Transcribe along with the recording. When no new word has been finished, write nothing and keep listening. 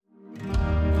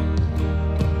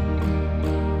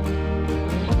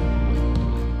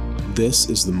This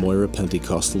is the Moira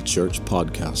Pentecostal Church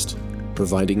podcast,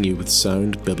 providing you with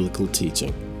sound biblical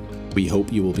teaching. We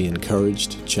hope you will be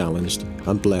encouraged, challenged,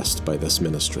 and blessed by this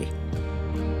ministry.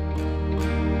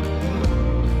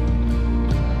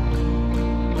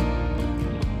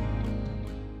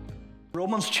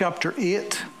 Romans chapter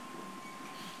 8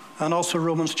 and also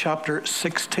Romans chapter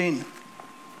 16.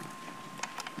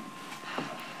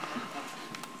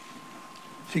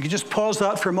 If you could just pause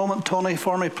that for a moment, Tony,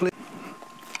 for me, please.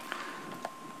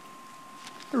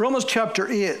 Romans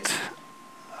chapter 8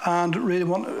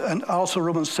 and also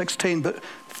Romans 16, but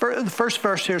the first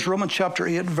verse here is Romans chapter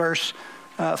 8, verse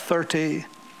 31.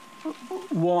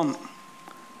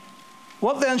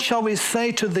 What then shall we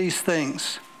say to these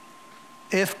things?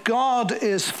 If God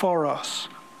is for us,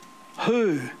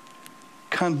 who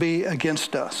can be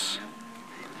against us?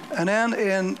 And then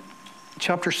in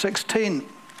chapter 16,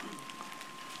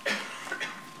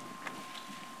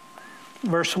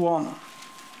 verse 1.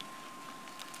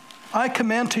 I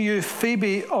commend to you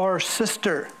Phoebe, our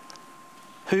sister,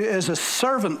 who is a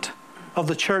servant of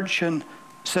the church in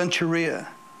Cenchrea,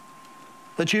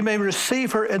 that you may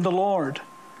receive her in the Lord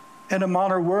in a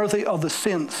manner worthy of the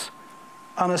saints,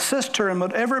 and assist her in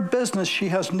whatever business she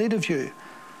has need of you.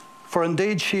 For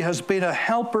indeed she has been a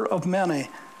helper of many,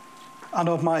 and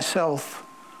of myself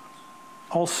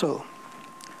also.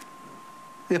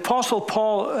 The Apostle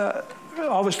Paul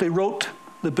obviously wrote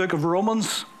the book of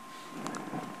Romans,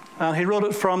 and he wrote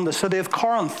it from the city of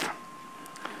Corinth.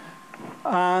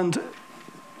 And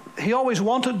he always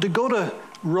wanted to go to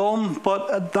Rome,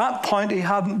 but at that point he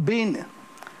hadn't been.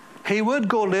 He would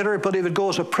go later, but he would go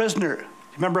as a prisoner.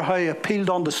 Remember how he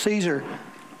appealed on to Caesar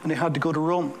and he had to go to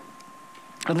Rome.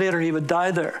 And later he would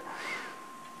die there.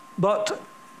 But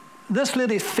this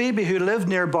lady Phoebe, who lived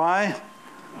nearby,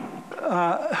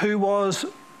 who was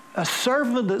a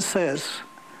servant, it says,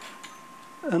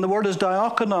 and the word is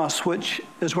diakonos, which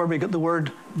is where we get the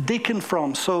word deacon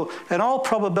from. So in all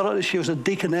probability, she was a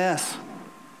deaconess in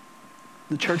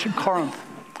the church in Corinth.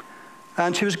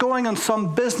 And she was going on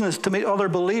some business to meet other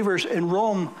believers in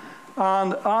Rome.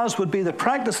 And as would be the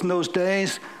practice in those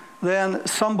days, then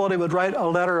somebody would write a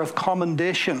letter of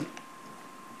commendation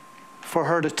for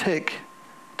her to take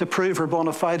to prove her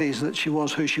bona fides that she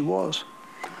was who she was.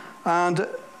 And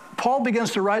Paul begins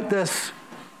to write this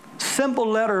simple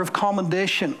letter of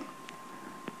commendation,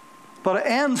 but it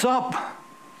ends up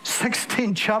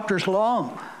 16 chapters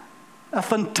long. A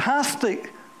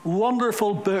fantastic,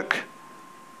 wonderful book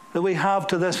that we have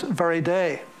to this very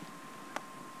day.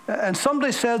 And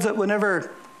somebody says that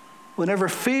whenever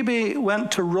Phoebe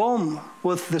went to Rome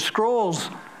with the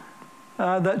scrolls,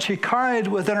 that she carried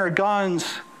within her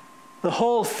gowns the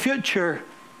whole future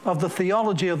of the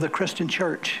theology of the Christian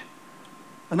church.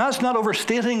 And that's not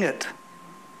overstating it,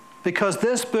 because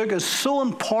this book is so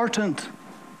important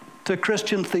to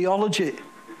Christian theology.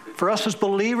 For us as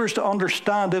believers to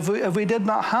understand, if we did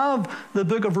not have the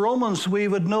book of Romans, we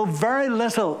would know very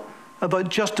little about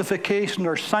justification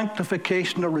or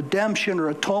sanctification or redemption or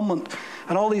atonement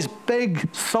and all these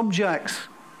big subjects.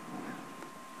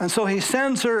 And so he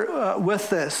sends her with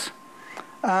this.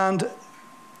 And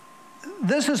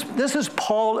this is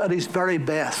Paul at his very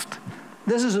best.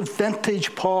 This is a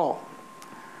vintage Paul.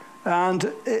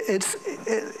 And it's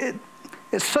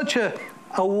such a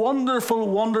wonderful,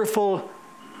 wonderful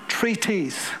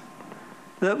treatise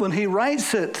that when he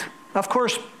writes it, of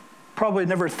course, probably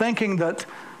never thinking that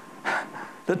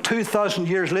 2,000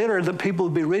 years later that people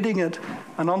will be reading it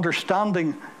and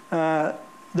understanding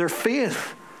their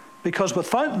faith, because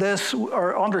without this,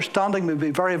 our understanding would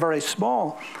be very, very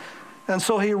small. And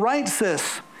so he writes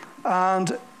this,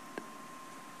 and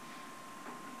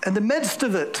in the midst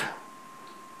of it,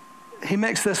 he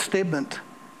makes this statement: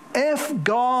 if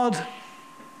God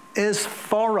is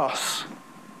for us,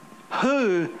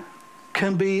 who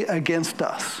can be against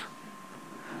us?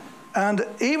 And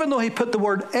even though he put the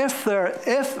word if there,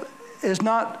 if is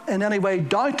not in any way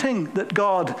doubting that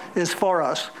God is for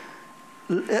us.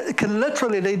 It can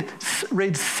literally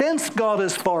read since God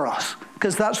is for us,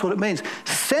 because that's what it means.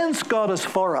 Since God is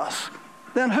for us,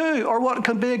 then who or what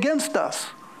can be against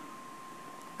us?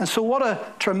 And so what a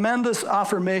tremendous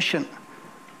affirmation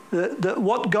that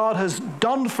what God has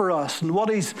done for us and what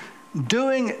he's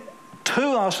doing to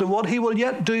us and what he will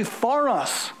yet do for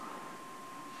us.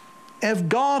 If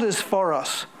God is for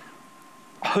us,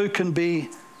 who can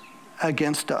be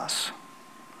against us?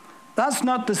 That's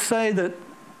not to say that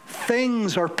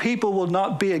things or people will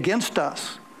not be against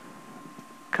us.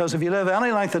 Because if you live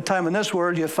any length of time in this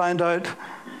world, you find out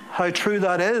how true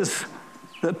that is,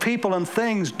 that people and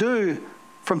things do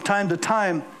from time to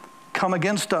time come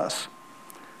against us.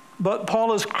 But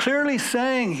Paul is clearly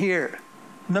saying here,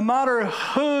 no matter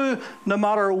who, no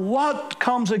matter what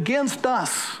comes against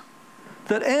us,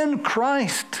 that in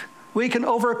Christ we can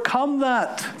overcome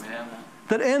that. Amen.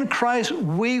 That in Christ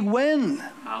we win.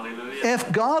 Hallelujah.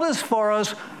 If God is for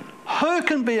us, who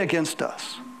can be against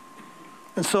us?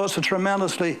 And so it's a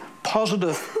tremendously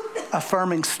positive,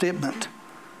 affirming statement.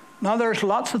 Now there's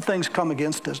lots of things come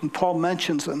against us, and Paul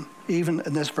mentions them even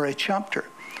in this very chapter.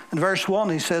 In verse 1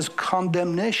 he says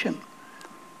condemnation.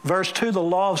 Verse 2, the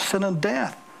law of sin and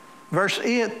death. Verse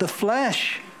 8, the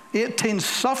flesh. 18,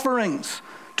 sufferings.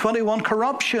 21,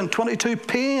 corruption. 22,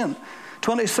 pain.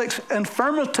 26,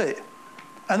 infirmity.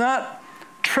 And that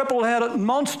triple-headed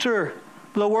monster,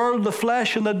 the world, the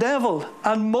flesh, and the devil,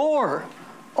 and more,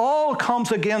 all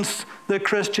comes against the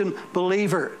Christian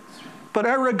believer. But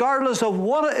regardless of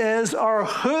what it is, or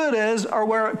who it is, or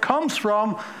where it comes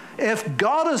from, if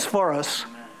God is for us,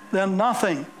 then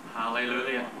nothing,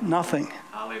 Hallelujah. nothing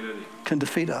Hallelujah. can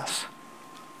defeat us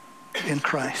in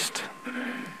Christ.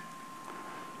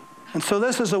 And so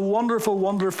this is a wonderful,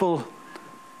 wonderful,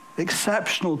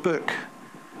 exceptional book.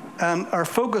 And our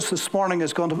focus this morning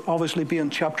is going to obviously be in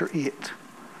chapter 8.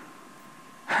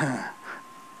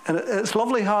 And it's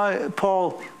lovely how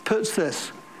Paul puts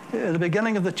this at the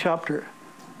beginning of the chapter.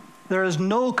 There is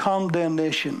no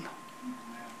condemnation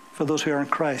for those who are in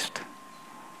Christ.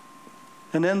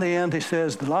 And in the end, he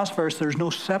says, the last verse, there's no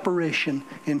separation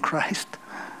in Christ.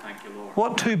 Thank you, Lord.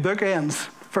 What two bookends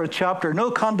for a chapter.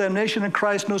 No condemnation in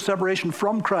Christ, no separation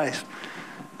from Christ.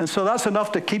 And so that's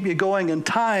enough to keep you going in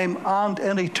time and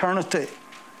in eternity.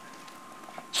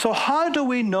 So how do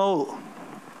we know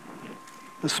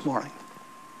this morning?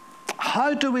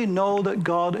 How do we know that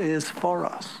God is for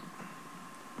us?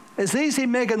 It's easy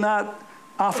making that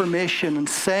affirmation and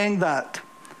saying that.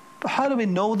 But how do we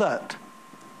know that?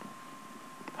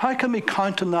 How can we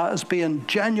count on that as being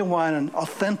genuine and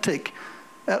authentic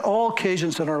at all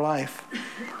occasions in our life?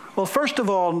 Well, first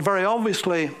of all, and very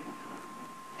obviously,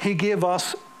 he gave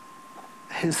us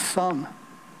his Son.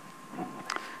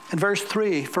 In verse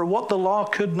 3, for what the law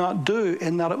could not do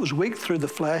in that it was weak through the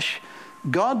flesh,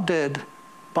 God did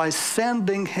by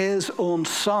sending his own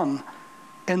Son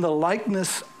in the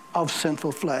likeness of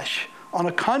sinful flesh. On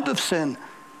account of sin,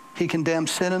 he condemned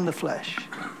sin in the flesh.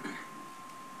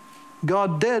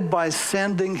 God did by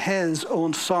sending his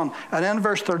own Son. And in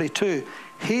verse 32,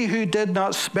 he who did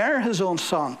not spare his own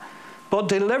Son, but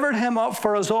delivered him up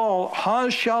for us all, how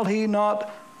shall he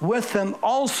not with him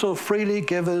also freely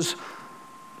give us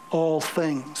all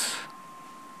things?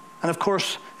 And of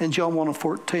course, in John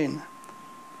 1:14,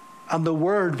 and the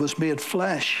Word was made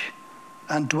flesh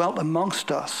and dwelt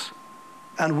amongst us,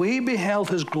 and we beheld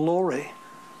his glory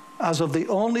as of the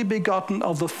only begotten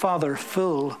of the Father,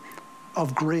 full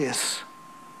of grace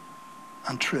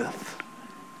and truth.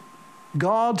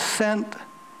 God sent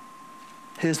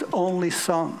his only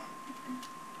Son.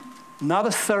 Not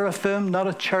a seraphim, not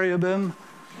a cherubim,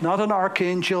 not an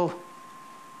archangel,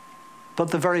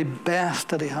 but the very best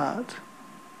that he had.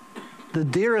 The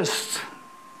dearest,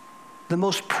 the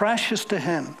most precious to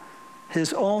him,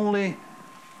 his only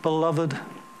beloved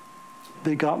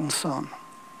begotten Son.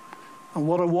 And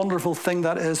what a wonderful thing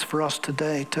that is for us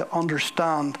today to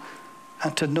understand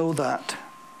and to know that.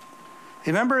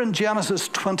 Remember in Genesis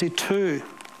 22,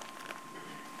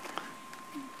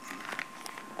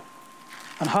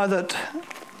 and how that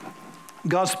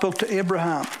God spoke to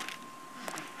Abraham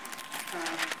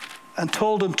and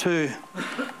told him to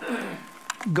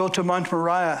go to Mount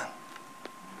Moriah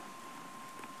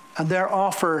and there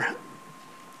offer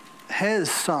his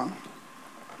son,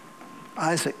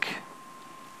 Isaac,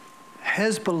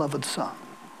 his beloved son,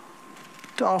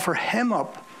 to offer him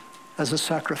up as a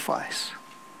sacrifice.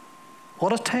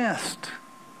 What a test.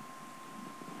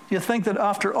 You think that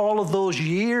after all of those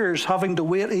years having to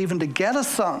wait even to get a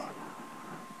son,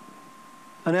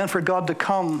 and then for God to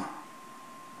come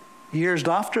years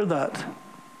after that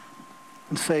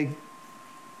and say,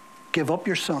 give up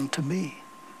your son to me.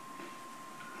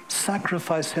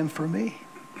 Sacrifice him for me.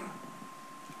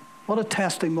 What a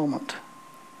testing moment.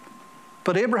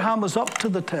 But Abraham was up to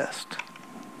the test.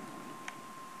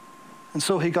 And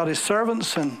so he got his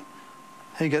servants and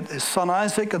he got his son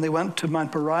Isaac, and they went to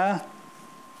Mount Moriah.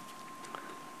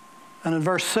 And in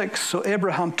verse 6, so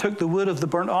Abraham took the wood of the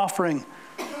burnt offering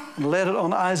and laid it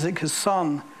on Isaac his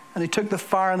son. And he took the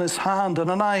fire in his hand and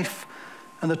a knife,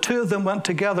 and the two of them went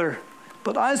together.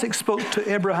 But Isaac spoke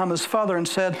to Abraham his father and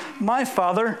said, my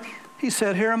father. He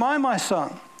said, here am I, my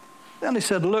son. Then he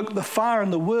said, look, the fire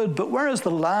and the wood, but where is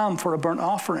the lamb for a burnt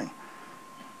offering?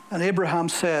 And Abraham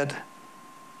said,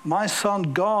 my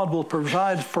son, God will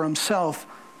provide for himself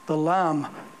the lamb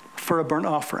for a burnt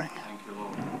offering. Thank you,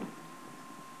 Lord.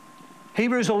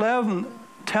 Hebrews 11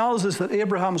 tells us that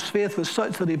Abraham's faith was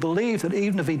such that he believed that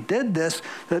even if he did this,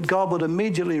 that God would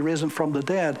immediately raise him from the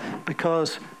dead,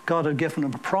 because God had given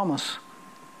him a promise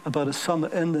about his son,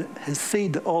 that in his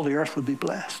seed that all the earth would be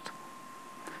blessed.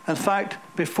 In fact,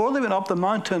 before they went up the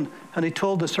mountain and he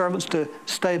told the servants to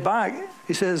stay back,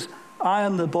 he says, I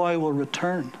and the boy will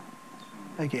return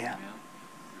again.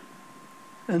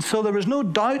 And so there was no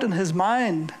doubt in his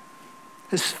mind.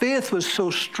 His faith was so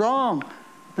strong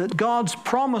that God's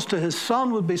promise to his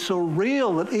son would be so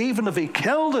real that even if he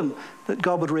killed him, that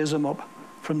God would raise him up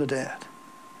from the dead.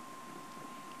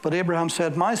 But Abraham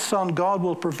said, my son, God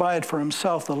will provide for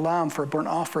himself the lamb for a burnt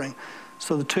offering.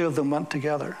 So the two of them went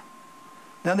together.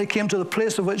 Then they came to the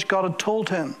place of which God had told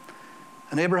him.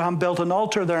 And Abraham built an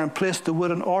altar there and placed the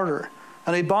wood in order.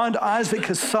 And he bound Isaac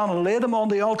his son and laid him on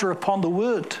the altar upon the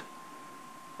wood.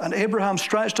 And Abraham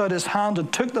stretched out his hand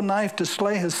and took the knife to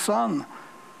slay his son.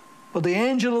 But the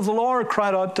angel of the Lord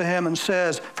cried out to him and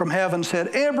says, from heaven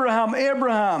said, Abraham,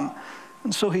 Abraham.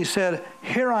 And so he said,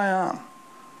 here I am.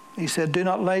 He said, do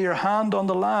not lay your hand on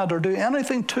the lad or do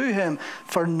anything to him,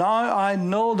 for now I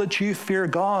know that you fear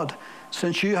God,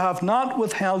 since you have not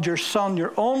withheld your son,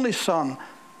 your only son,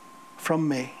 from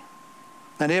me.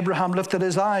 Then Abraham lifted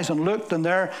his eyes and looked, and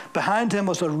there behind him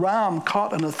was a ram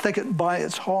caught in a thicket by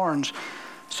its horns.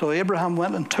 So Abraham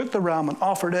went and took the ram and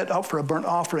offered it up for a burnt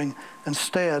offering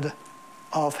instead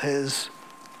of his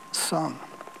son.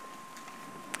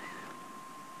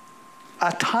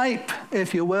 A type,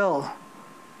 if you will,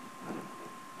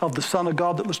 of the Son of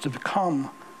God that was to become,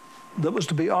 that was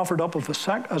to be offered up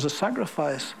as a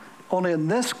sacrifice. Only in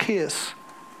this case,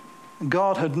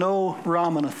 God had no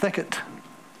ram in a thicket.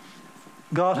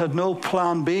 God had no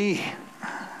plan B.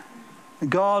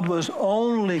 God was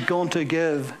only going to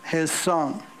give his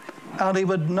son, and he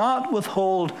would not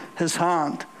withhold his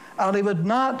hand, and he would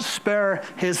not spare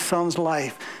his son's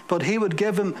life, but he would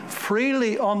give him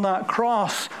freely on that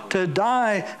cross to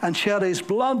die and shed his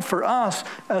blood for us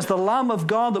as the Lamb of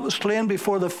God that was slain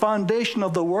before the foundation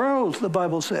of the world, the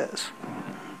Bible says.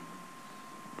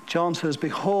 John says,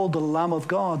 behold the Lamb of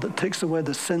God that takes away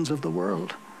the sins of the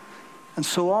world. And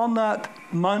so on that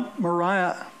Mount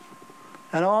Moriah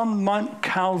and on Mount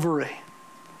Calvary,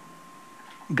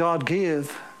 God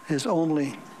gave his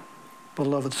only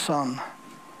beloved Son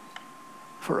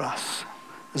for us.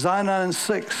 Isaiah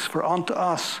 9:6, for unto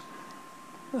us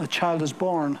a child is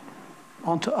born,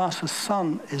 unto us a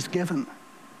son is given.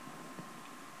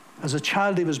 As a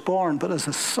child he was born, but as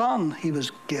a son he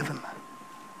was given.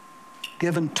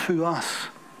 Given to us,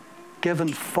 given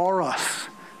for us,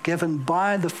 given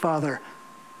by the Father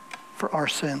for our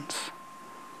sins.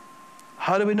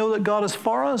 How do we know that God is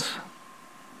for us?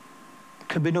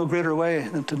 Could be no greater way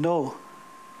than to know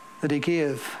that he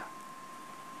gave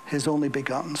his only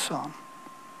begotten Son.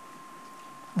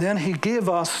 Then he gave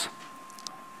us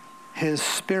his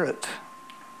Spirit.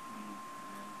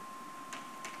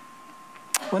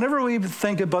 Whenever we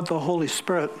think about the Holy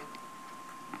Spirit,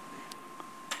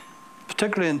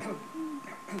 particularly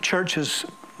in churches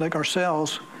like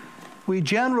ourselves, we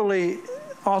generally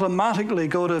automatically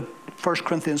go to 1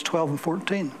 Corinthians 12 and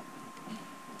 14.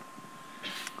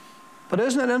 But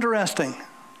isn't it interesting,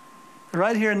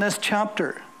 right here in this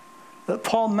chapter, that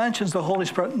Paul mentions the Holy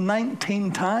Spirit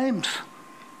 19 times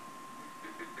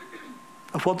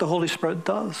of what the Holy Spirit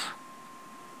does.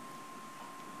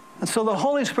 And so the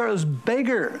Holy Spirit is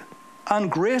bigger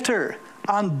and greater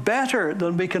and better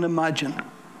than we can imagine.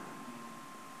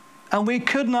 And we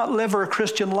could not live our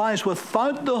Christian lives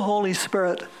without the Holy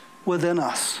Spirit within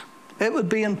us. It would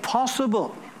be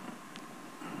impossible.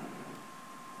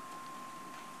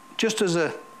 Just as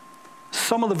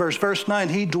some of the verse 9,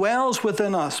 he dwells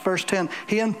within us. Verse 10,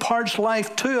 he imparts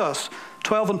life to us.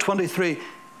 12 and 23,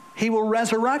 he will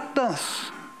resurrect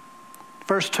us.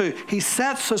 Verse 2, he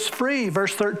sets us free.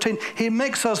 Verse 13, he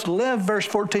makes us live. Verse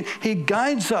 14, he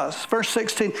guides us. Verse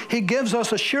 16, he gives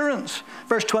us assurance.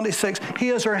 Verse 26, he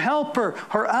is our helper,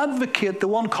 our advocate, the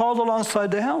one called alongside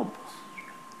to help.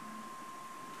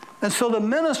 And so the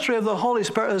ministry of the Holy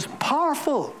Spirit is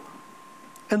powerful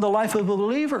in the life of a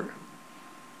believer.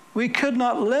 We could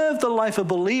not live the life of a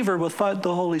believer without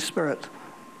the Holy Spirit.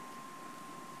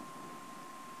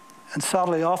 And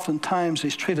sadly, oftentimes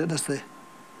he's treated as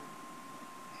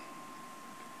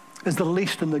the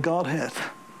least in the Godhead.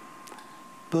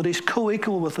 But he's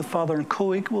co-equal with the Father and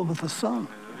co-equal with the Son.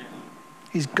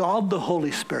 He's God the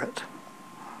Holy Spirit.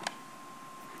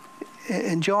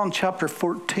 In John chapter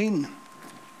 14,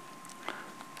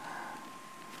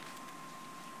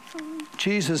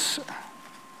 Jesus,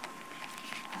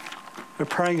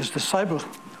 preparing his disciples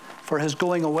for his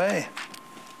going away.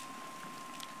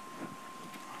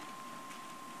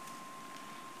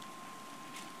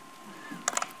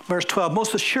 Verse 12,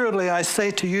 most assuredly I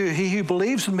say to you, he who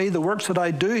believes in me, the works that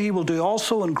I do, he will do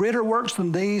also, and greater works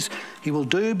than these he will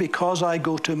do, because I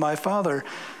go to my Father.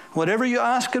 Whatever you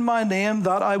ask in my name,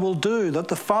 that I will do, that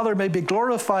the Father may be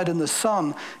glorified in the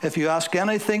Son. If you ask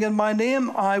anything in my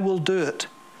name, I will do it.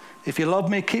 If you love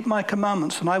me, keep my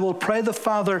commandments, and I will pray the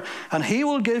Father, and he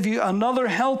will give you another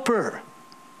helper,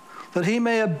 that he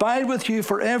may abide with you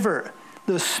forever.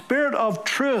 The Spirit of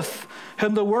truth,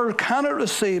 whom the world cannot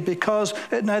receive, because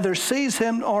it neither sees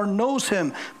him nor knows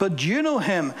him. But you know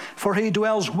him, for he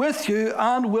dwells with you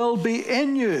and will be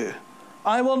in you.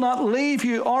 I will not leave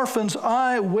you orphans,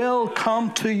 I will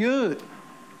come to you.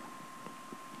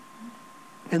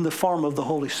 In the form of the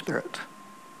Holy Spirit.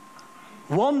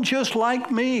 One just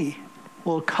like me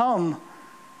will come,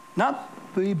 not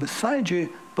to be beside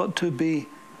you, but to be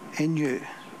in you.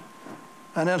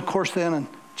 And then, of course, then in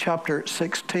chapter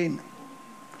 16,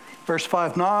 verse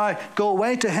 5, now I go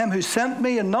away to him who sent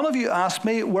me, and none of you ask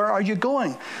me, where are you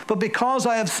going? But because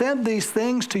I have said these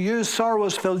things to you, sorrow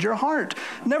has filled your heart.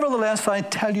 Nevertheless, I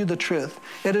tell you the truth.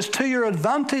 It is to your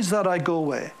advantage that I go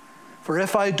away. For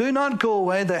if I do not go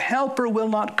away, the Helper will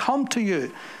not come to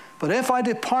you. But if I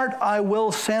depart, I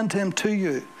will send him to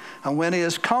you. And when he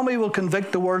has come, he will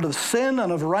convict the world of sin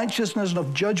and of righteousness and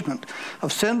of judgment.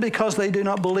 Of sin, because they do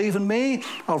not believe in me.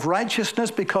 Of righteousness,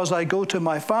 because I go to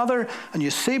my Father, and you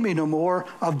see me no more.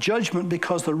 Of judgment,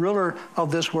 because the ruler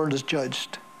of this world is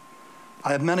judged.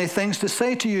 I have many things to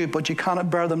say to you, but you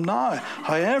cannot bear them now.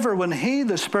 However, when he,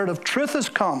 the Spirit of truth, has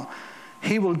come,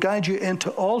 he will guide you into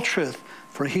all truth.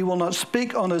 For he will not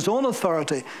speak on his own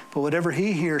authority, but whatever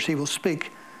he hears, he will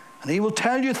speak. And he will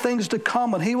tell you things to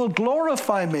come, and he will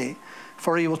glorify me.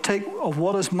 For he will take of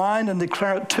what is mine and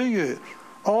declare it to you.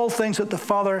 All things that the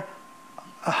Father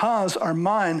has are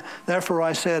mine. Therefore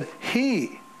I said,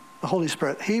 he, the Holy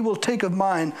Spirit, he will take of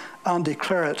mine and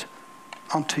declare it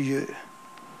unto you.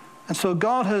 And so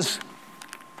God has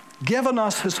given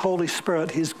us his Holy Spirit.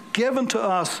 He's given to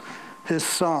us his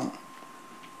Son.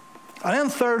 And then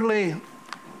thirdly,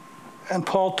 and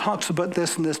Paul talks about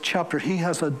this in this chapter, he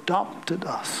has adopted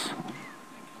us.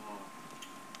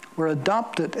 We're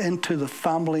adopted into the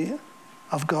family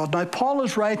of God. Now, Paul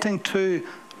is writing to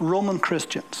Roman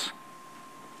Christians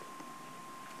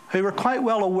who were quite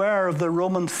well aware of the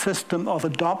Roman system of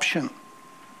adoption.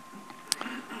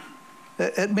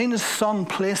 It means son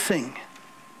placing.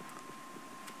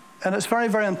 And it's very,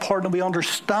 very important we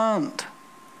understand,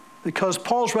 because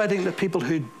Paul's writing to people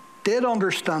who did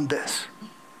understand this.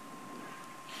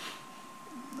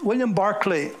 William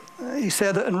Barclay, he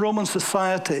said that in Roman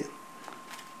society,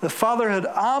 the father had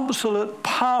absolute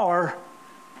power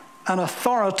and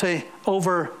authority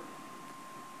over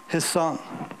his son,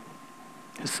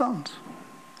 his sons,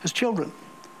 his children.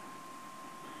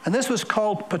 And this was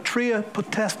called patria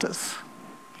potestas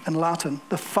in Latin,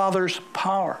 the father's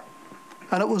power.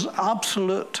 And it was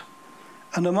absolute.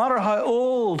 And no matter how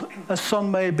old a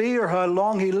son may be or how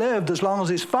long he lived, as long as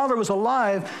his father was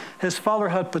alive, his father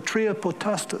had patria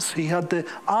potestas. He had the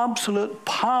absolute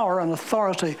power and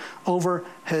authority over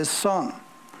his son.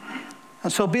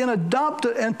 And so being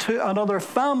adopted into another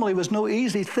family was no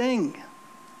easy thing.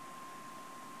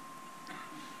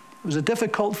 It was a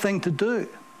difficult thing to do.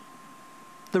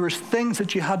 There were things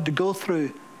that you had to go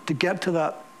through to get to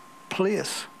that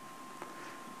place.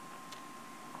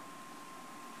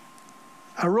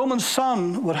 A Roman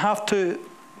son would have to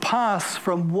pass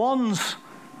from one's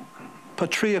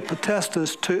patria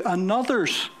potestas to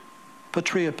another's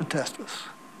patria potestas.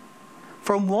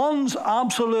 From one's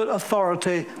absolute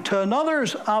authority to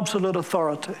another's absolute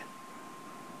authority.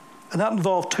 And that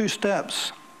involved two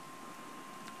steps.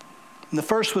 And the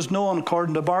first was known,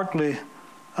 according to Barclay,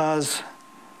 as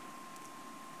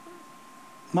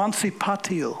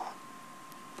mancipatio.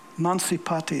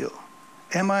 Mancipatio.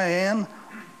 M-I-N-C-I-P-A-T-I-O.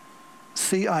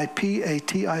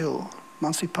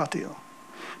 Mancipatio.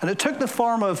 And it took the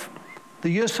form of the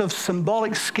use of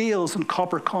symbolic scales and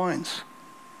copper coins.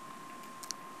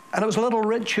 And it was a little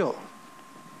ritual.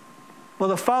 Well,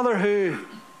 the father who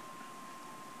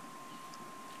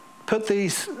put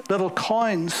these little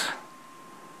coins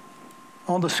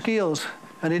on the scales,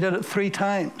 and he did it 3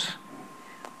 times.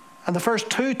 And the first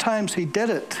 2 times he did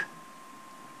it,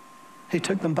 he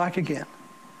took them back again.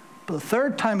 But the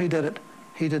 3rd time he did it,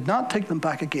 he did not take them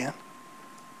back again,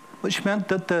 which meant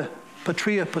that the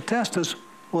patria potestas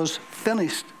was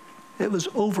finished. It was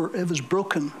over. It was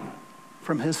broken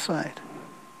from his side.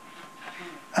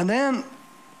 And then,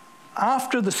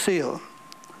 after the seal,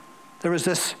 there was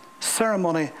this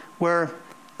ceremony where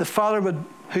the father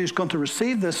who's going to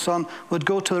receive this son would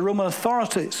go to the Roman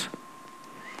authorities,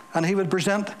 and he would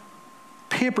present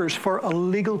papers for a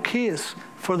legal case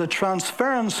for the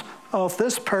transference of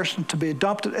this person to be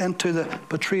adopted into the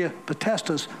patria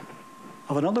potestas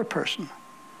of another person.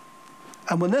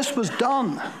 And when this was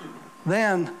done,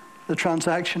 then the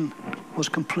transaction was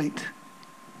complete.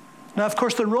 Now, of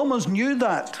course, the Romans knew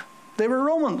that. They were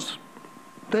Romans.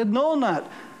 They had known that.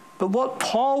 But what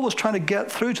Paul was trying to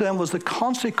get through to them was the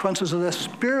consequences of this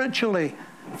spiritually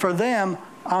for them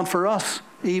and for us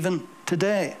even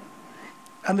today.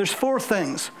 And there's 4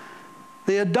 things.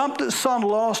 The adopted son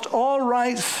lost all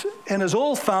rights in his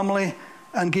old family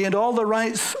and gained all the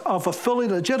rights of a fully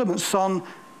legitimate son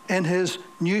in his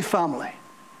new family.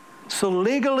 So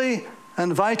legally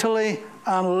and vitally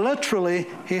and literally,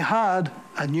 he had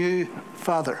a new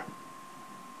father.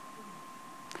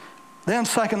 Then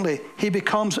secondly, he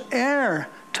becomes heir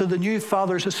to the new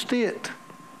father's estate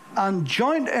and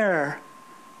joint heir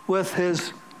with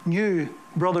his new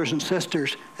brothers and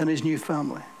sisters in his new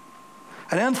family.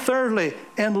 And then thirdly,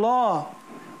 in law,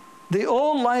 the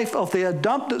old life of the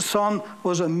adopted son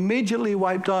was immediately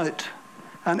wiped out.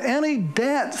 And any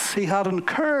debts he had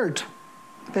incurred,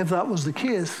 if that was the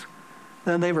case,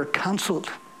 then they were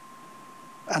cancelled.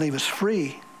 And he was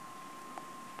free.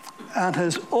 And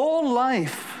his old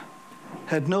life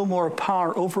had no more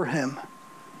power over him,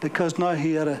 because now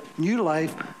he had a new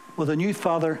life with a new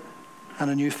father and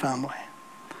a new family.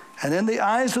 And in the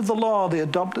eyes of the law, the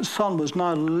adopted son was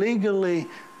now legally,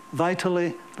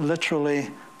 vitally, literally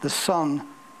the son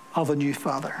of a new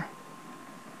father.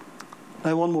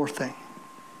 Now, one more thing.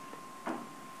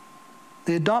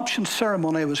 The adoption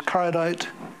ceremony was carried out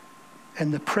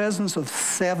in the presence of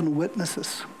 7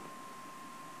 witnesses.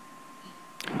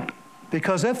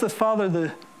 Because if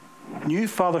the new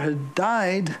father had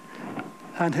died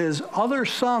and his other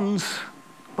sons,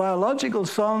 biological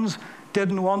sons,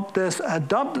 didn't want this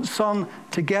adopted son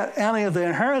to get any of the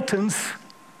inheritance,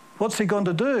 what's he going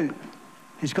to do?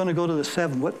 He's going to go to the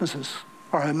 7 witnesses,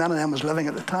 or how many of them was living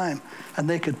at the time, and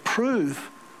they could prove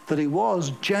that he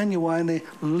was genuinely,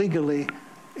 legally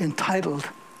entitled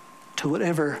to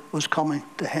whatever was coming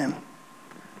to him.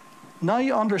 Now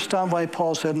you understand why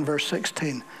Paul said in verse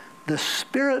 16, the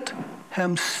Spirit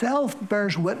himself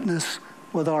bears witness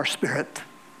with our spirit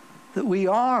that we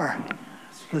are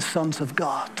the sons of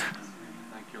God.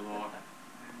 Thank you, Lord.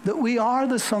 That we are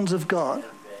the sons of God.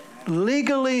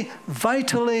 Legally,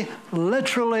 vitally,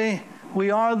 literally,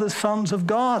 we are the sons of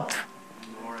God.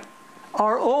 Glory.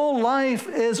 Our old life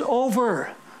is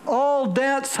over. All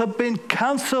debts have been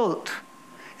cancelled.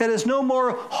 It is no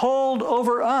more hold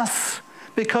over us,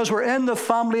 because we're in the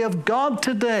family of God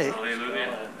today.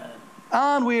 Hallelujah.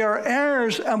 And we are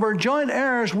heirs, and we're joint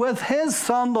heirs with his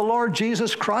Son, the Lord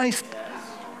Jesus Christ.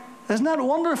 Isn't that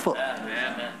wonderful?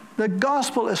 Amen. The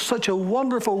gospel is such a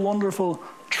wonderful, wonderful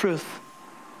truth.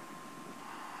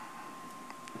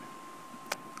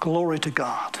 Glory to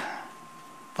God.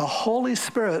 The Holy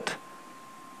Spirit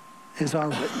is our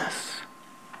witness.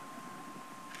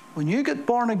 When you get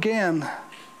born again,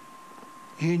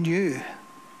 you knew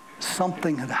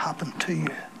something had happened to you.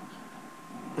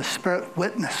 The Spirit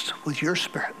witnessed with your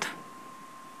spirit.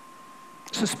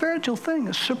 It's a spiritual thing.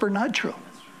 It's supernatural.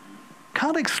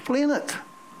 Can't explain it,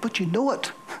 but you know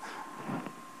it.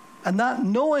 And that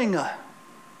knowing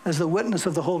is the witness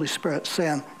of the Holy Spirit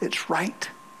saying, it's right.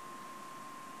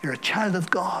 You're a child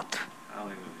of God.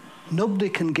 Hallelujah. Nobody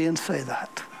can gainsay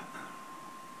that.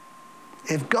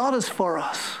 If God is for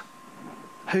us,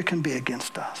 who can be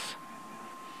against us?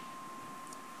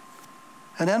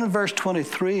 And then in verse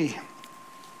 23,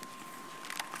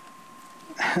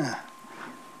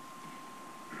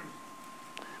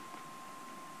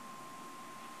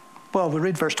 well, we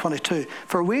read verse 22.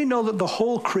 For we know that the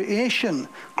whole creation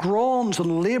groans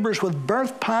and labors with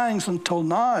birth pangs until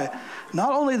now.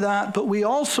 Not only that, but we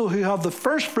also who have the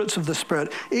first fruits of the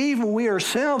Spirit, even we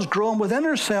ourselves groan within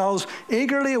ourselves,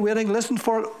 eagerly awaiting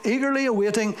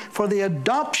for the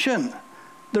adoption,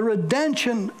 the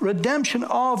redemption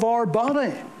of our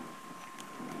body.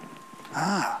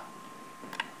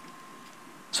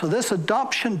 So this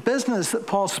adoption business that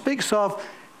Paul speaks of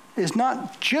is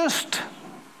not just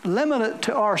limited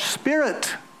to our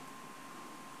spirit,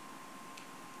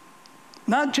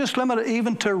 not just limited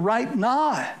even to right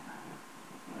now,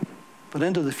 but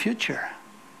into the future,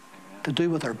 to do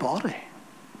with our body.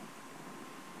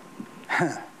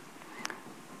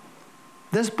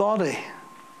 This body,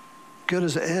 good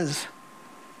as it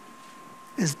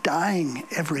is dying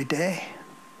every day.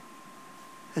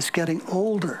 It's getting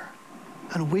older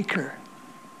and weaker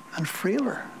and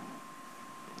frailer.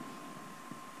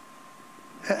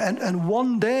 And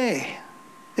one day,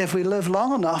 if we live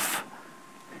long enough,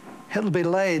 it'll be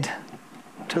laid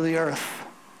to the earth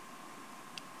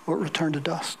or return to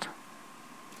dust.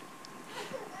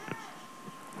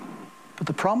 But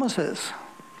the promise is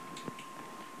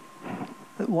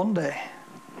that one day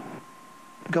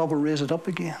God will raise it up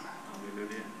again.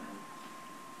 Hallelujah.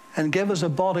 And give us a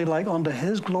body like unto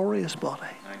his glorious body.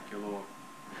 Thank you, Lord.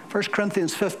 1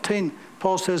 Corinthians 15,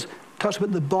 Paul says, talks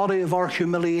about the body of our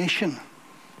humiliation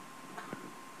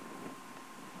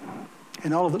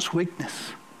in all of its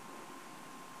weakness,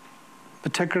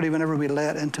 particularly whenever we lay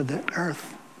it into the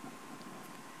earth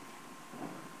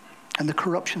and the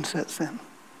corruption sets in.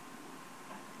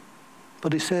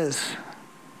 But he says,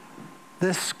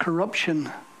 this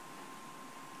corruption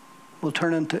will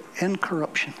turn into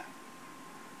incorruption.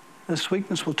 This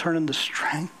weakness will turn into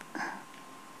strength.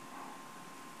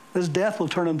 This death will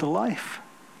turn into life.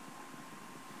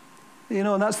 You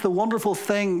know, and that's the wonderful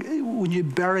thing when you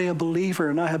bury a believer,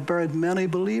 and I have buried many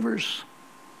believers.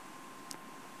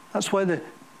 That's why the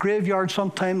graveyard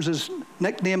sometimes is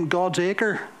nicknamed God's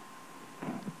acre,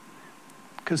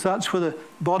 because that's where the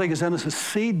body goes in as a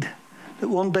seed that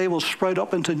one day will sprout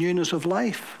up into newness of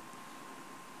life.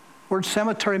 Word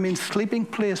cemetery means sleeping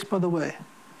place, by the way,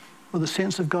 where the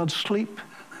saints of God sleep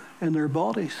in their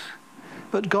bodies.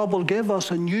 But God will give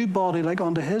us a new body like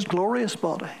unto his glorious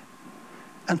body.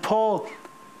 And Paul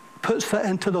puts that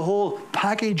into the whole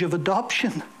package of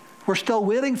adoption. We're still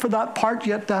waiting for that part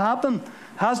yet to happen. It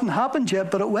hasn't happened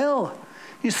yet, but it will.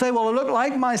 You say, well, I look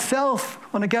like myself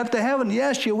when I get to heaven.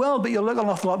 Yes, you will, but you'll look an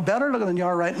awful lot better looking than you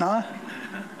are right now.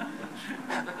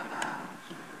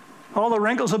 All the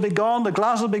wrinkles will be gone, the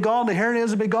glasses will be gone, the hair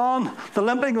nails will be gone, the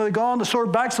limping will be gone, the sore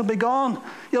backs will be gone.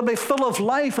 You'll be full of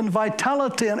life and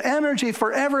vitality and energy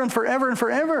forever and forever and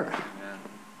forever. Amen.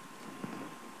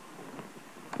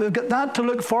 We've got that to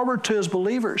look forward to as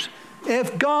believers.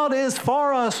 If God is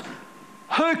for us,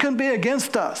 who can be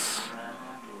against us?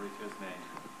 Glory to his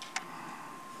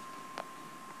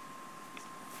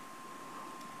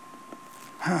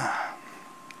name.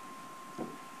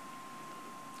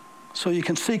 So you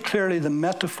can see clearly the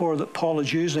metaphor that Paul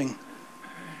is using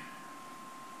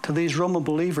to these Roman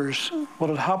believers,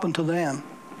 what had happened to them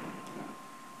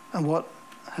and what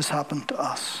has happened to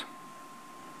us.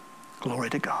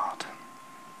 Glory to God.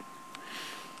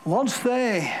 Once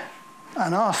they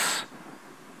and us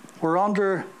were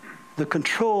under the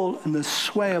control and the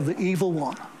sway of the evil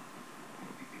one,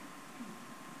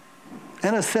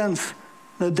 in a sense,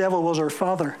 the devil was our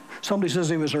father. Somebody says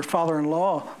he was our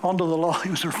father-in-law. Under the law, he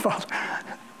was our father.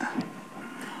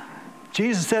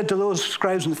 Jesus said to those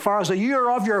scribes and Pharisees, you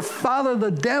are of your father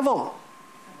the devil,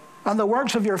 and the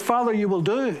works of your father you will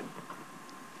do.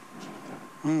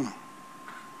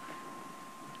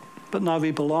 But now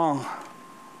we belong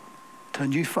to a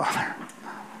new father.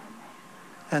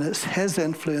 And it's his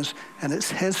influence and it's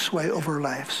his sway over our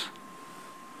lives.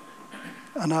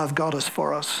 And now if God is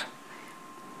for us,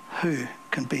 who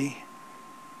can be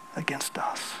against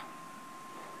us?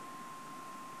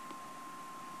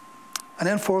 And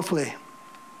then fourthly,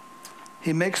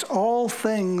 he makes all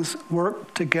things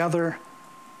work together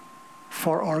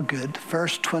for our good.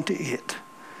 Verse 28.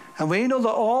 And we know that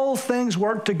all things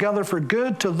work together for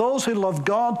good to those who love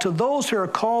God, to those who are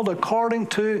called according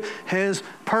to his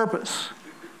purpose.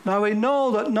 Now we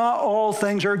know that not all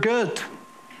things are good.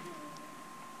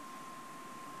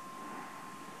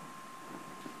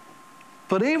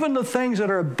 But even the things that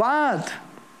are bad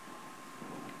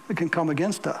that can come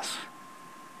against us,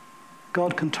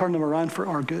 God can turn them around for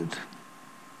our good.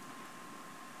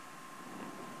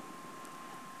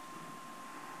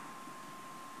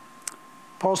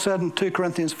 Paul said in 2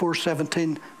 Corinthians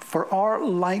 4:17, for our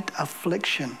light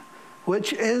affliction,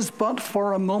 which is but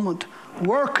for a moment,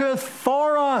 worketh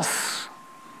for us.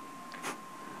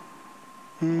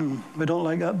 We don't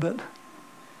like that bit. It'd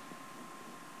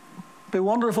be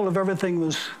wonderful if everything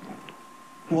was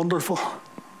wonderful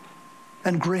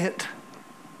and great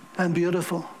and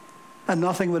beautiful and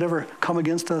nothing would ever come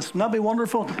against us. Wouldn't that be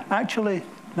wonderful? Actually,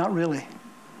 not really.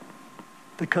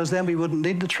 Because then we wouldn't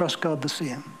need to trust God the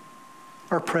same,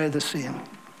 or pray the same,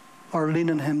 or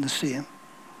lean on him the same.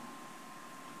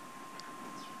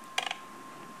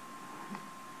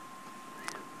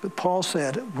 But Paul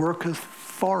said, it worketh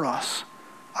for us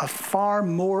a far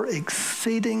more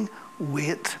exceeding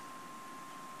weight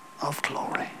of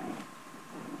glory.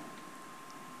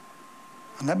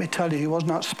 And let me tell you, he was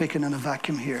not speaking in a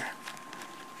vacuum here.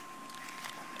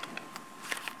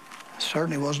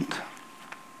 Certainly wasn't.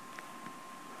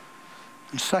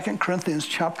 In 2 Corinthians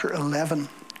chapter 11,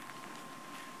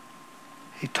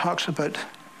 he talks about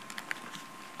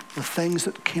the things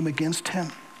that came against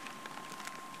him.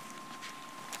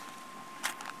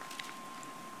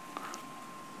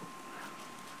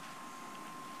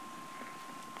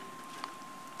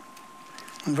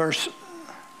 In verse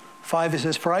 5 he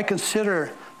says, "For I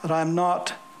consider that I am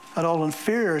not at all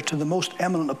inferior to the most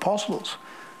eminent apostles.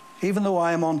 Even though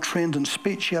I am untrained in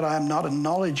speech, yet I am not in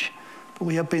knowledge, but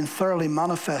we have been thoroughly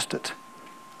manifested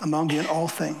among you in all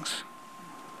things."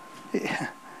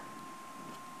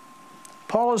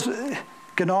 Paul is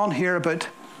going on here about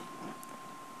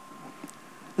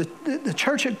the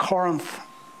church at Corinth,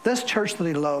 this church that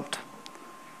he loved,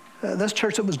 this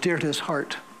church that was dear to his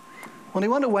heart. When he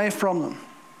went away from them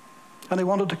and he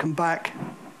wanted to come back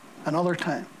another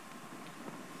time,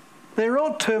 they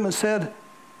wrote to him and said,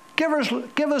 give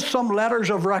us some letters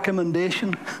of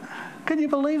recommendation. Can you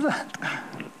believe that?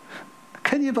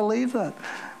 Can you believe that?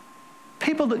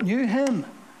 People that knew him,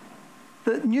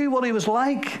 that knew what he was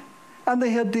like, and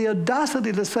they had the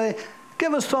audacity to say,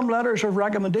 give us some letters of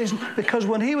recommendation, because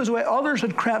when he was away, others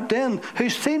had crept in who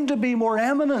seemed to be more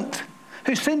eminent,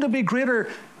 who seemed to be greater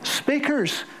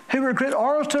speakers, who were great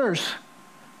orators,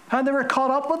 and they were caught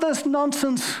up with this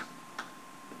nonsense.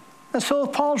 And so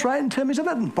Paul's writing to him, he's a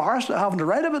bit embarrassed at having to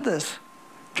write about this,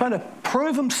 trying to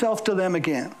prove himself to them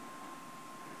again.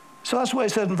 So that's what he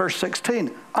said in verse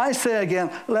 16. "I say again,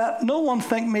 let no one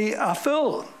think me a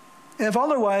fool. If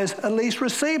otherwise, at least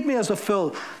receive me as a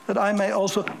fool, that I may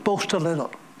also boast a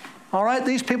little." All right,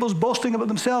 these people's boasting about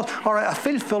themselves. All right, I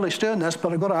feel foolish doing this,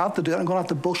 but I'm going to have to do it. I'm going to have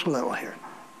to boast a little here.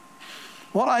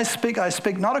 What I speak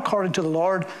not according to the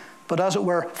Lord, but as it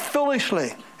were,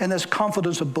 foolishly, in this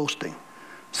confidence of boasting.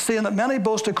 Seeing that many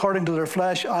boast according to their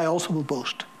flesh, I also will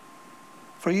boast.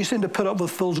 For you seem to put up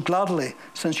with fools gladly,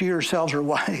 since you yourselves are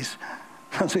wise.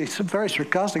 He's very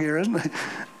sarcastic here, isn't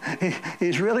he?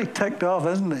 He's really ticked off,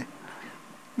 isn't he?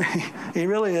 He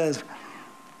really is.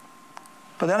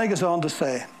 But then he goes on to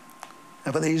say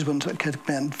about these ones that could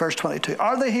be in verse 22.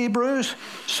 "Are they Hebrews?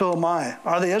 So am I.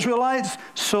 Are they Israelites?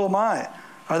 So am I.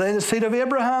 Are they the seed of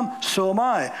Abraham? So am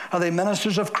I. Are they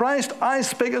ministers of Christ? I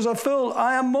speak as a fool.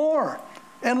 I am more.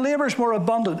 In labors more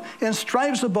abundant, in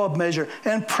stripes above measure,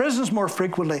 in prisons more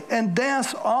frequently, in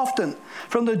deaths often.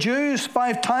 From the Jews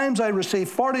 5 times I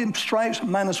received 40 stripes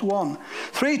minus 1.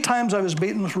 3 times I was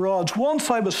beaten with rods.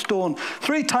 Once I was stoned.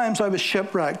 3 times I was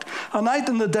shipwrecked. A night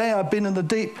and a day I've been in the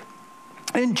deep.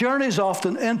 In journeys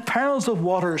often, in perils of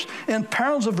waters, in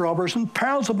perils of robbers, in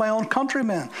perils of my own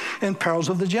countrymen, in perils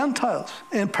of the Gentiles,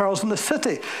 in perils in the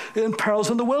city, in perils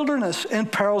in the wilderness, in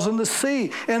perils in the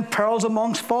sea, in perils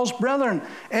amongst false brethren,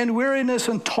 in weariness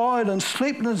and toil and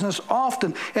sleeplessness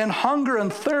often, in hunger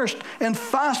and thirst, in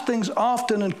fastings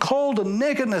often, in cold and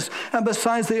nakedness, and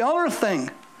besides the other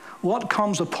thing, what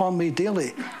comes upon me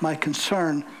daily, my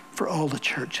concern for all the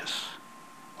churches."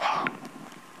 Wow.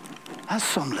 That's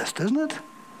some list, isn't it?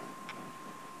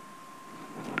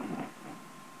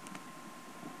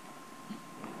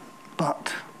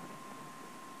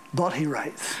 But he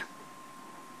writes,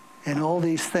 "In all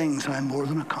these things I'm more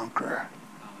than a conqueror."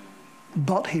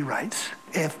 But he writes,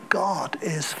 "If God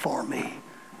is for me,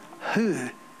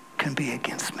 who can be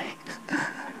against me?"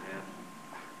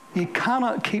 You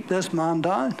cannot keep this man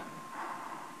down.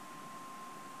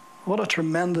 What a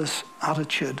tremendous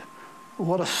attitude.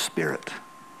 What a spirit.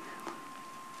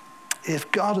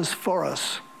 If God is for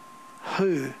us,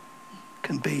 who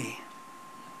can be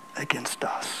against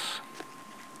us?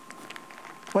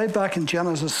 Way back in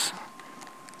Genesis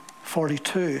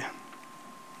 42,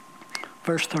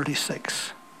 verse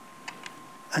 36.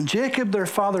 "And Jacob their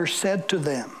father said to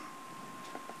them,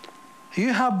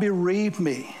 you have bereaved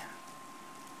me.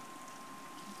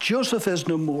 Joseph is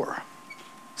no more.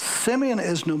 Simeon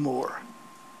is no more.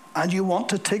 And you want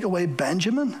to take away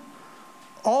Benjamin?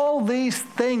 All these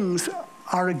things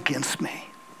are against me."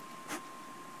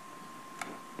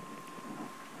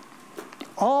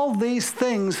 All these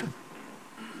things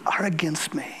are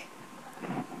against me.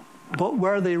 But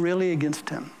were they really against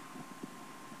him?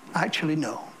 Actually,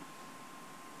 no.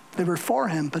 They were for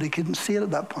him, but he couldn't see it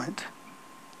at that point.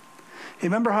 You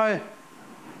remember how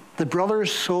the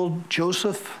brothers sold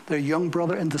Joseph, their young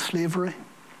brother, into slavery?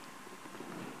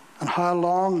 And how a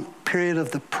long period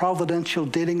of the providential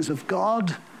dealings of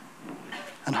God,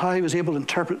 and how he was able to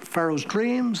interpret Pharaoh's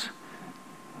dreams,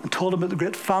 and told him about the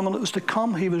great famine that was to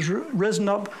come. He was risen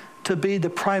up to be the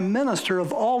prime minister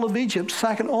of all of Egypt,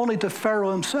 second only to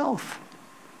Pharaoh himself.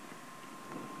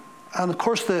 And of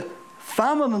course, the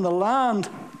famine in the land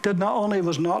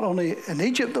was not only in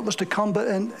Egypt that was to come, but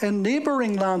in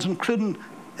neighboring lands, including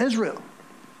Israel.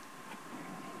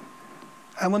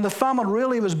 And when the famine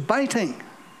really was biting,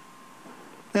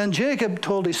 Then Jacob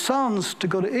told his sons to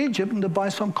go to Egypt and to buy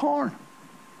some corn.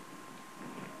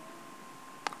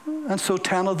 And so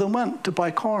 10 of them went to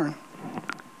buy corn.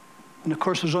 And of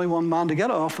course, there's only one man to get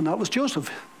it off, and that was Joseph.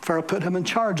 Pharaoh put him in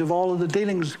charge of all of the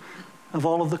dealings of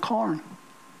all of the corn.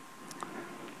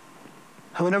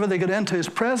 And whenever they got into his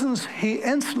presence, he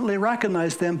instantly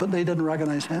recognized them, but they didn't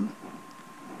recognize him.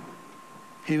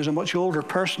 He was a much older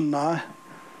person now.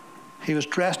 He was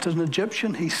dressed as an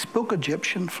Egyptian. He spoke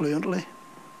Egyptian fluently.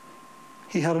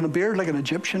 He had a beard like an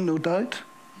Egyptian, no doubt.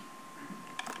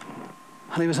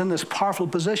 And he was in this powerful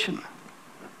position.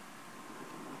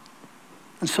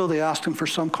 And so they asked him for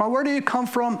some corn. Where do you come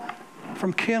from?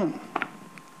 From Canaan.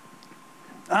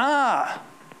 Ah,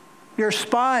 you're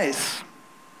spies.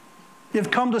 You've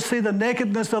come to see the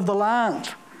nakedness of the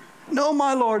land. No,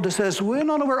 my Lord, he says,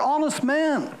 we're honest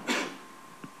men.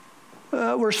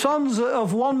 We're sons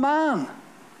of one man.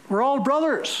 We're all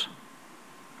brothers.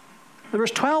 There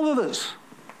was 12 of us.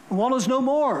 One is no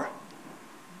more.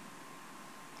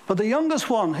 But the youngest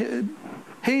one,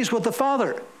 he's with the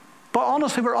father. But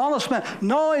honestly, we're honest men.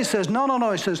 No, he says,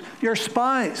 no. He says, you're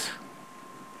spies.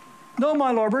 No,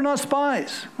 my Lord, we're not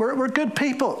spies. We're good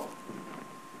people.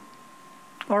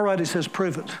 All right, he says,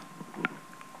 prove it.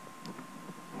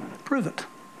 Prove it.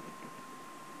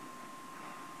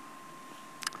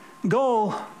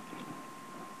 Go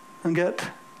and get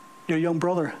your young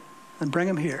brother and bring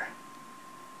him here.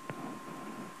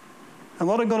 And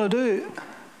what I'm going to do,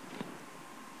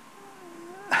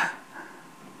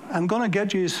 I'm going to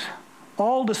get you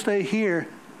all to stay here,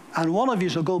 and one of you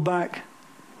will go back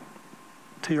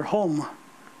to your home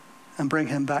and bring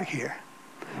him back here.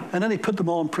 And then he put them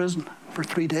all in prison for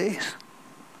 3 days.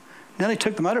 Then he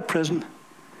took them out of prison,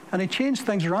 and he changed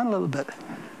things around a little bit.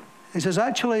 He says,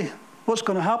 actually, what's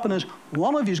going to happen is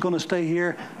one of you is going to stay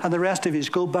here, and the rest of you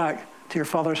go back to your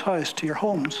father's house, to your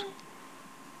homes.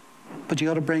 But you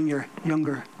got to bring your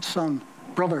younger son,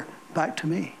 brother, back to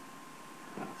me.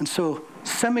 And so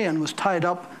Simeon was tied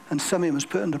up, and Simeon was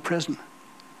put into prison.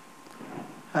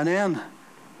 And then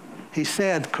he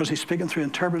said, because he's speaking through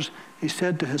interpreters, he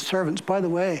said to his servants, by the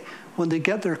way, when they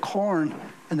get their corn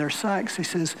in their sacks, he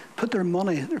says, put their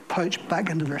money, their pouch, back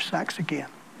into their sacks again.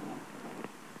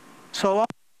 So along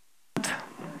went,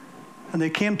 and they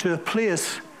came to a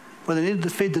place where they needed to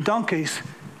feed the donkeys,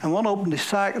 and one opened his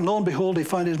sack, and lo and behold, he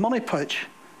found his money pouch.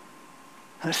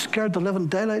 And it scared the living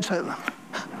daylights out of them.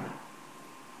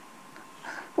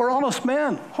 We're honest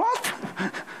men. What?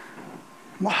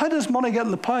 Well, how does money get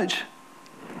in the pouch?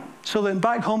 So they went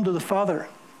back home to the father.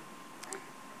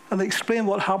 And they explained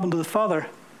what happened to the father.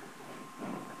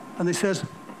 And he says,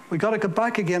 we got to go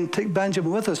back again and take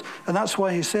Benjamin with us. And that's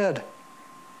why he said,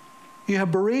 you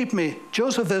have bereaved me.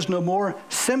 Joseph is no more.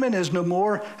 Simeon is no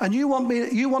more. And you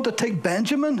want to take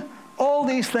Benjamin? All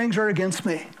these things are against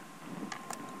me.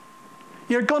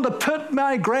 You're going to put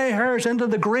my gray hairs into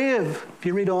the grave. If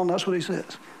you read on, that's what he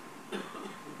says.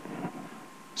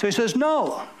 So he says,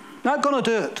 no, not going to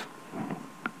do it.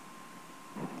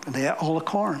 And they ate all the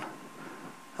corn.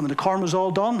 And when the corn was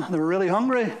all done, they were really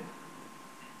hungry.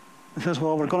 He says,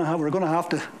 well, we're going to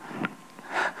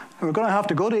have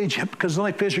to go to Egypt because it's the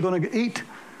only place you're going to eat.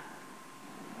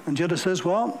 And Judah says,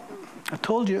 well, I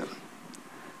told you,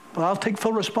 but I'll take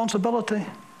full responsibility.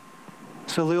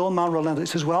 So the old man relented. He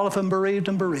says, well, if I'm bereaved,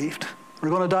 I'm bereaved. We're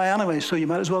going to die anyway, so you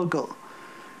might as well go.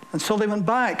 And so they went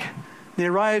back. They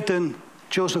arrived in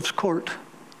Joseph's court.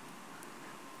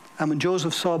 And when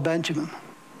Joseph saw Benjamin,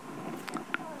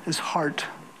 his heart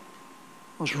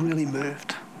was really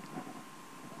moved.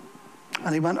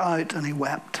 And he went out and he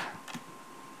wept.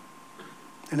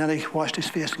 And then he washed his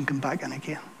face and came back in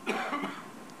again. And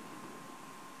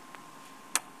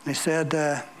he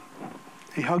said,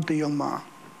 he hugged the young man.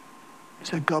 He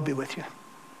said, God be with you.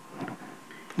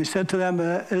 And he said to them,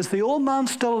 is the old man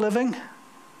still living?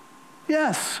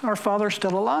 Yes, our father's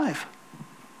still alive.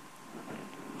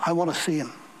 I want to see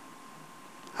him.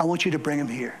 I want you to bring him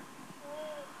here.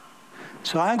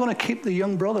 So I'm going to keep the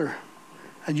young brother,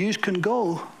 and you can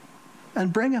go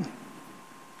and bring him.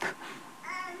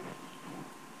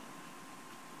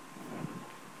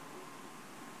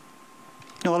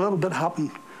 No, a little bit happened.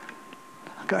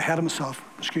 I got ahead of myself.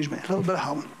 Excuse me. A little bit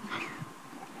happened.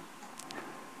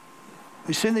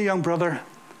 We seen the young brother,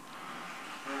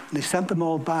 and he sent them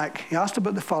all back. He asked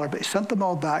about the father, but he sent them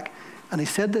all back, and he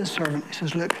said to his servant, he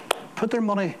says, look, put their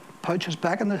money pouches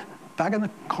back in the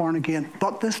corn again,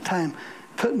 but this time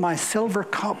put my silver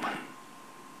cup,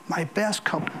 my best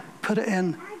cup, put it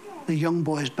in the young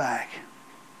boy's bag.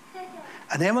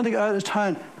 And then when they get out of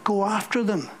town, go after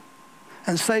them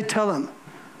and tell them,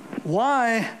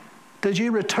 why did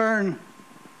you return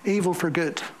evil for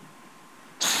good?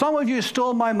 Some of you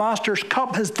stole my master's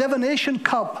cup, his divination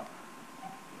cup.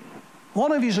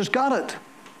 One of you has got it.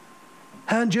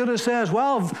 And Judas says,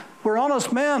 well, we're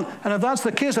honest men, and if that's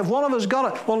the case, if one of us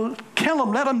got it, well, kill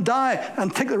him, let him die,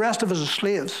 and take the rest of us as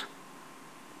slaves.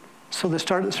 So they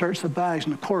started to search the bags,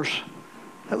 and of course,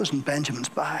 that was in Benjamin's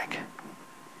bag.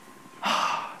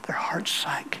 Their hearts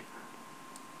sank.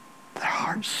 Their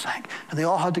hearts sank. And they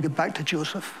all had to get back to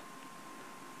Joseph.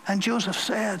 And Joseph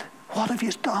said, what have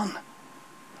you done?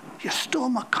 You stole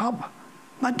my cup,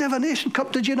 my divination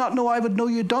cup. Did you not know I would know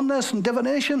you'd done this in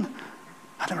divination?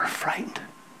 And they were frightened.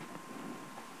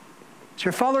 Is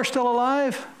your father still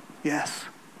alive? Yes.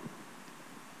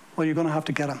 Well, you're going to have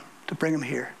to get him, to bring him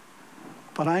here.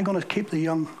 But I'm going to keep the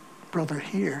young brother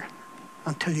here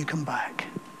until you come back.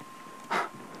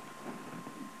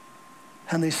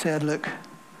 And they said, look,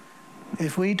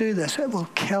 if we do this, it will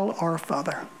kill our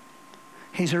father.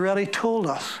 He's already told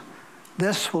us,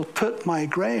 this will put my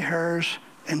gray hairs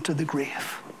into the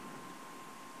grave.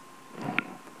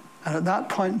 And at that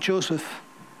point, Joseph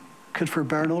could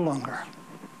forbear no longer.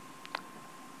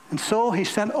 And so he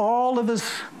sent all of his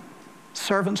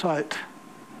servants out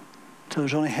till there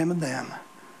was only him and them.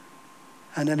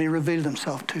 And then he revealed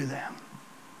himself to them.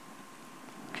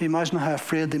 Can you imagine how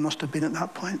afraid they must have been at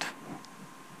that point?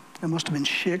 They must have been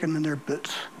shaking in their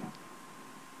boots.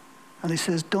 And he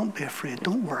says, don't be afraid,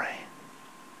 don't worry.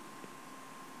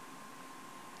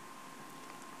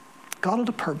 God had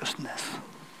a purpose in this.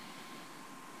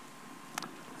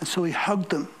 And so he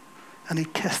hugged them, and he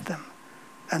kissed them,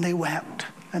 and they wept,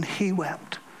 and he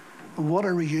wept. And what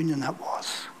a reunion that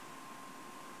was.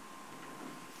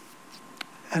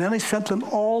 And then he sent them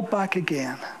all back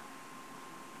again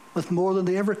with more than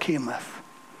they ever came with.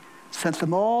 Sent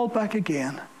them all back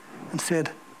again and said,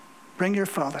 bring your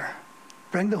father,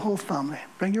 bring the whole family,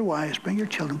 bring your wives, bring your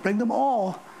children, bring them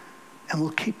all, and we'll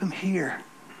keep them here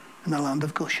in the land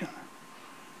of Goshen.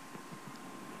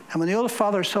 And when the old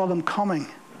father saw them coming,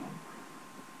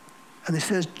 and he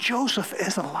says, Joseph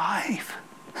is alive.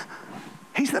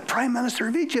 He's the prime minister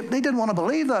of Egypt. They didn't want to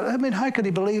believe that. I mean, how could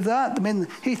he believe that? I mean,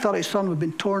 he thought his son had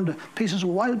been torn to pieces of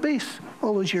wild beasts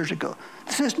all those years ago.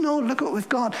 He says, no, look what we've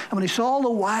got. And when he saw all the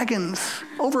wagons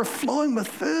overflowing with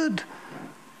food,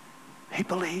 he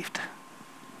believed.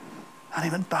 And he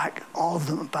went back. All of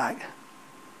them went back.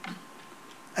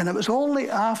 And it was only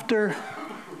after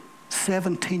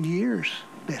 17 years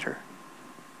later,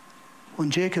 when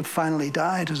Jacob finally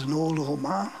died as an old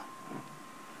man,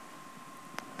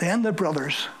 then the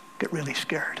brothers get really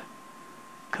scared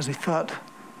because he thought,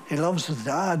 he loves his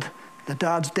dad. The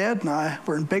dad's dead now.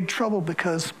 We're in big trouble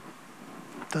because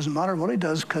it doesn't matter what he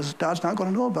does because dad's not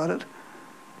going to know about it.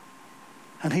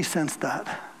 And he sensed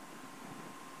that.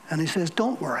 And he says,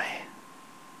 don't worry.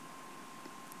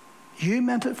 You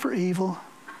meant it for evil,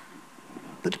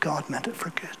 but God meant it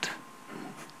for good.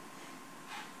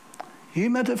 You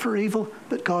meant it for evil,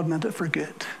 but God meant it for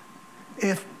good.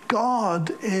 If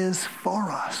God is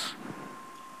for us,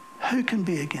 who can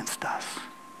be against us?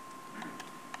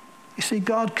 You see,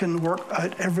 God can work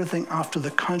out everything after the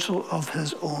counsel of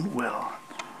his own will.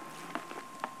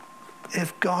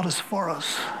 If God is for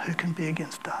us, who can be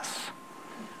against us?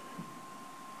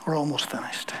 We're almost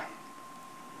finished.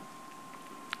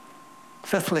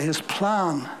 Fifthly, his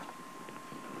plan,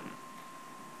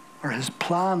 or his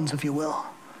plans, if you will,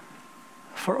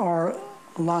 for our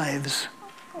lives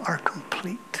are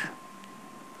complete.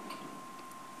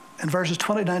 In verses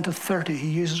 29 to 30, he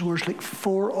uses words like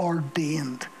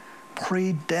foreordained,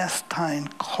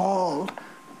 predestined, called,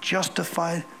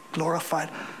 justified,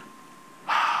 glorified.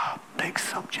 Big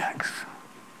subjects.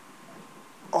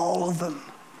 All of them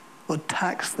would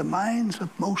tax the minds of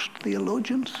most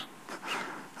theologians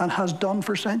and has done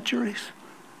for centuries.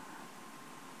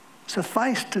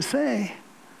 Suffice to say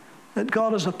that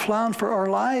God has a plan for our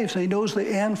lives, and he knows the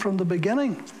end from the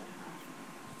beginning.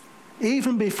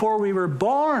 Even before we were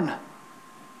born,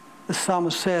 the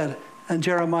psalmist said, and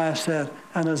Jeremiah said,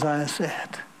 and Isaiah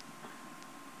said.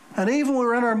 And even when we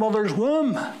were in our mother's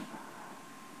womb,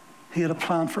 he had a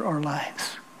plan for our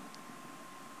lives.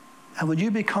 And when you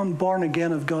become born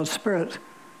again of God's Spirit,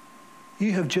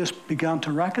 you have just begun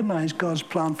to recognize God's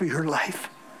plan for your life.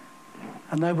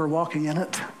 And now we're walking in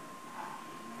it.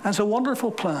 And it's a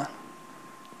wonderful plan.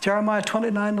 Jeremiah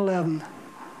 29:11.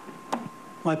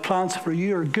 My plans for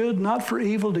you are good, not for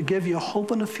evil, to give you hope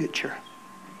and a future.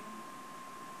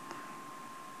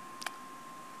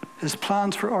 His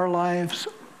plans for our lives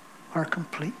are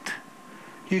complete.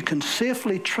 You can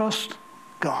safely trust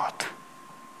God.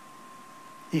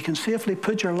 You can safely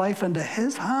put your life into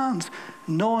his hands,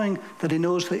 knowing that he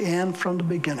knows the end from the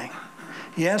beginning.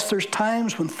 Yes, there's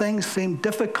times when things seem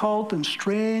difficult and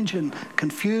strange and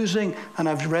confusing, and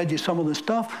I've read you some of the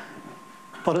stuff.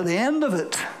 But at the end of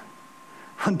it,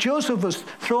 when Joseph was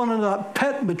thrown into that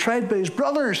pit and betrayed by his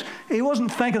brothers, he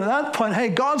wasn't thinking at that point, hey,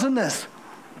 God's in this.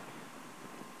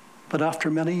 But after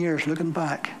many years looking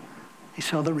back, he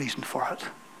saw the reason for it.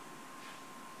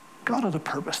 God had a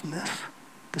purpose in this,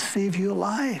 to save you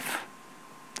alive,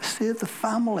 to save the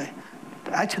family,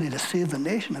 actually to save the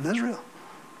nation of Israel.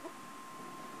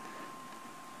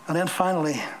 And then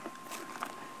finally,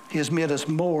 he has made us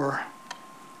more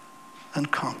than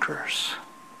conquerors.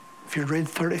 If you read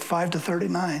 35 to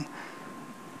 39,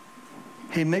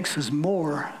 he makes us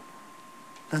more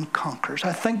than conquerors.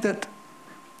 I think that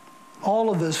all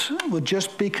of us would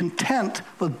just be content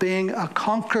with being a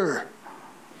conqueror.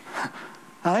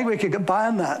 I think we could get by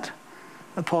on that.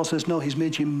 But Paul says, no, he's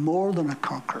made you more than a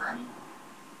conqueror.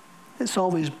 It's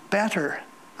always better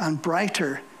and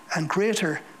brighter and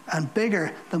greater and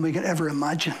bigger than we could ever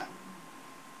imagine.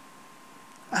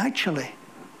 Actually,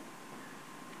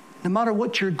 no matter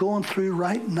what you're going through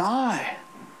right now,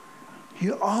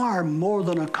 you are more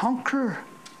than a conqueror.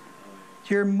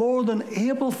 You're more than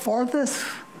able for this.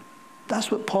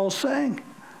 That's what Paul's saying.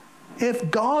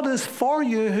 If God is for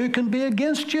you, who can be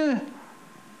against you?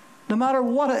 No matter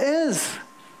what it is,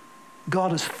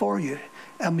 God is for you.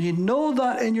 And when you know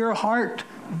that in your heart,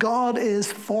 God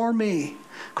is for me.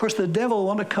 Of course, the devil will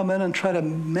want to come in and try to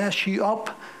mess you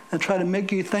up and try to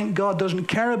make you think God doesn't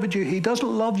care about you. He doesn't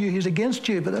love you. He's against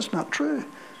you. But that's not true.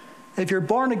 If you're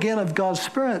born again of God's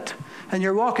Spirit and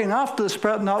you're walking after the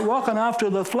Spirit, not walking after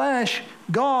the flesh,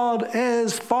 God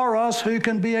is for us. Who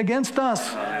can be against us?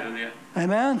 Hallelujah.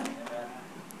 Amen?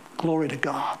 Glory to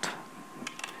God.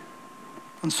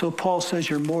 And so Paul says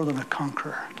you're more than a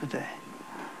conqueror today.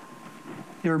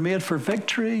 You're made for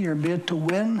victory. You're made to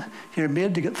win. You're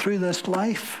made to get through this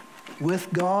life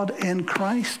with God in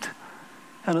Christ.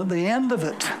 And at the end of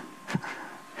it,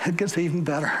 it gets even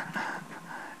better.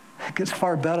 It gets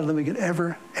far better than we could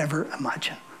ever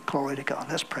imagine. Glory to God.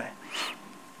 Let's pray.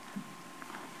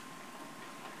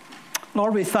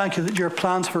 Lord, we thank you that your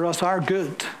plans for us are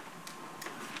good.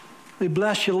 We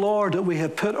bless you, Lord, that we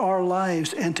have put our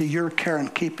lives into your care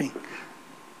and keeping.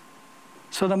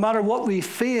 So no matter what we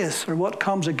face or what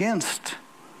comes against,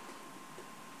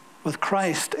 with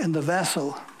Christ in the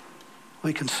vessel,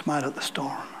 we can smile at the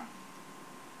storm.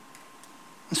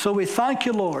 And so we thank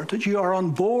you, Lord, that you are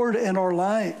on board in our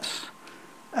lives.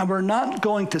 And we're not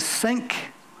going to sink.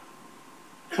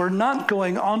 We're not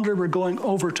going under. We're going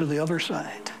over to the other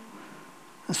side.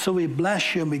 And so we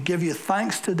bless you and we give you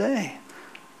thanks today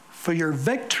for your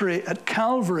victory at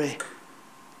Calvary.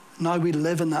 Now we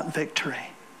live in that victory.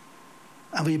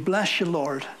 And we bless you,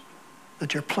 Lord,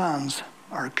 that your plans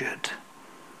are good.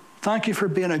 Thank you for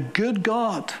being a good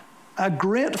God, a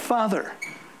great Father,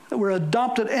 that we're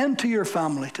adopted into your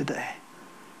family today.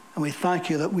 And we thank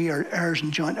you that we are heirs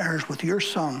and joint heirs with your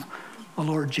Son, the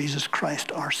Lord Jesus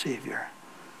Christ, our Savior.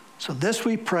 So this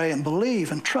we pray and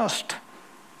believe and trust.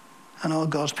 And all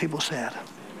God's people said,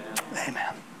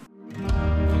 Amen.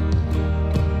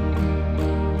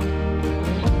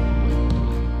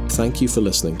 Thank you for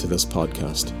listening to this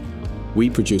podcast. We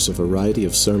produce a variety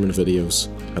of sermon videos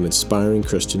and inspiring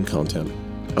Christian content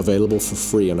available for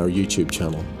free on our YouTube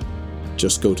channel.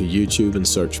 Just go to YouTube and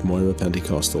search Moira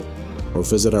Pentecostal, or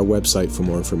visit our website for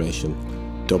more information,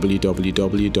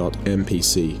 www.mpc.org.uk.